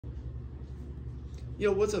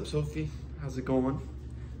Yo, what's up, Sophie? How's it going?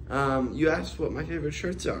 You asked what my favorite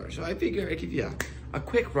shirts are, so I figure I'd give you a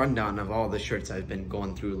quick rundown of all the shirts I've been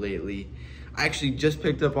going through lately. I actually just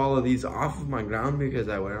picked up all of these off of my ground because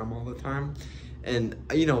I wear them all the time. And,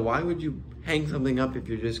 you know, why would you hang something up if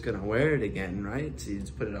you're just gonna wear it again, right? So you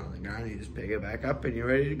just put it on the ground, you just pick it back up, and you're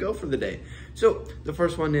ready to go for the day. So the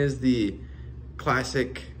first one is the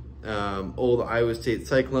classic old Iowa State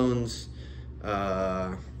Cyclones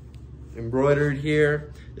embroidered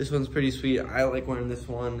here. This one's pretty sweet. I like wearing this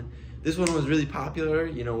one. This one was really popular,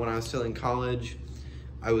 you know, when I was still in college.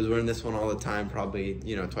 I was wearing this one all the time, probably,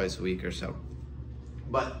 you know, twice a week or so.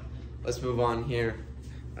 But let's move on here.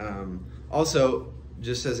 Also,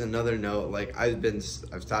 just as another note, like I've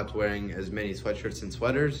stopped wearing as many sweatshirts and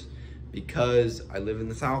sweaters because I live in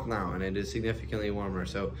the South now and it is significantly warmer,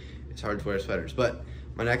 so it's hard to wear sweaters. But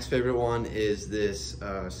my next favorite one is this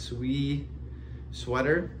Sui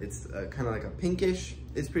sweater. It's kind of like a pinkish.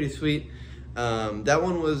 It's pretty sweet. That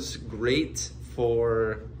one was great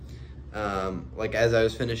for like as I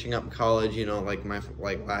was finishing up college, you know, like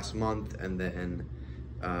last month, and then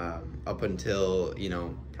up until, you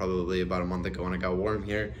know, probably about a month ago when it got warm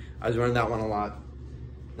here, I was wearing that one a lot.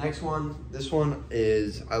 Next one, this one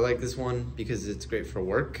is, I like this one because it's great for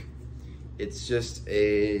work. It's just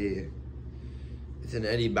it's an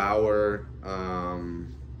Eddie Bauer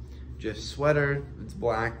just sweater. It's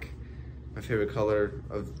black. My favorite color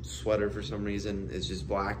of sweater for some reason is just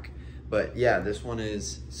black. But yeah, this one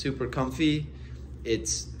is super comfy.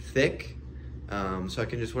 It's thick, so I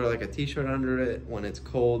can just wear like a t-shirt under it when it's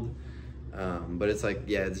cold. But it's like,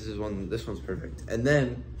 yeah, this one's perfect. And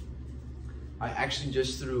then I actually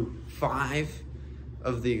just threw 5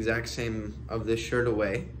 of the exact same of this shirt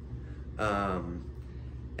away. And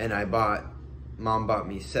Mom bought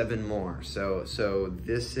me 7 more. So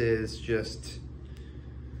this is just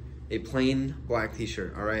a plain black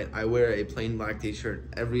t-shirt, all right? I wear a plain black t-shirt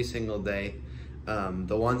every single day.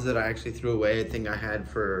 The ones that I actually threw away, I think I had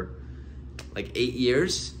for like 8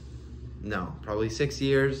 years. No, probably 6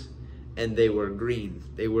 years. And they were green.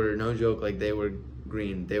 They were, no joke, like they were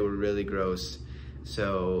green. They were really gross.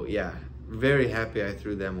 So yeah, very happy I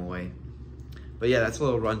threw them away. But yeah, that's a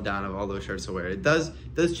little rundown of all those shirts I wear. It does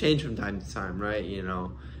change from time to time, right? You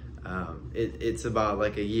know, it's about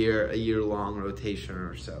like a year long rotation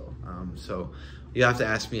or so. So you have to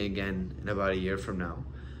ask me again in about a year from now.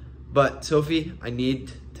 But Sophie, I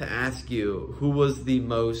need to ask you, who was the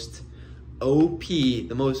most OP,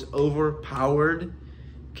 the most overpowered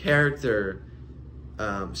character,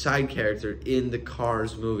 side character in the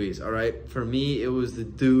Cars movies? All right, for me, it was the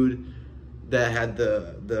dude that had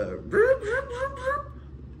the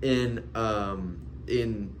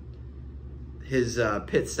in his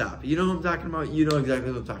pit stop. You know what I'm talking about? You know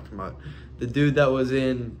exactly what I'm talking about. The dude that was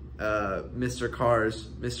in Mr. Cars,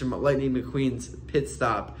 Mr. Lightning McQueen's pit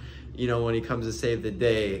stop. You know, when he comes to save the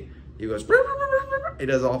day, he goes, he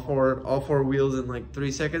does all four wheels in like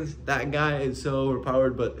 3 seconds. That guy is so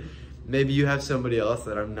overpowered, but maybe you have somebody else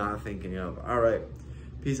that I'm not thinking of. All right,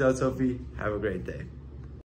 peace out, Sophie. Have a great day.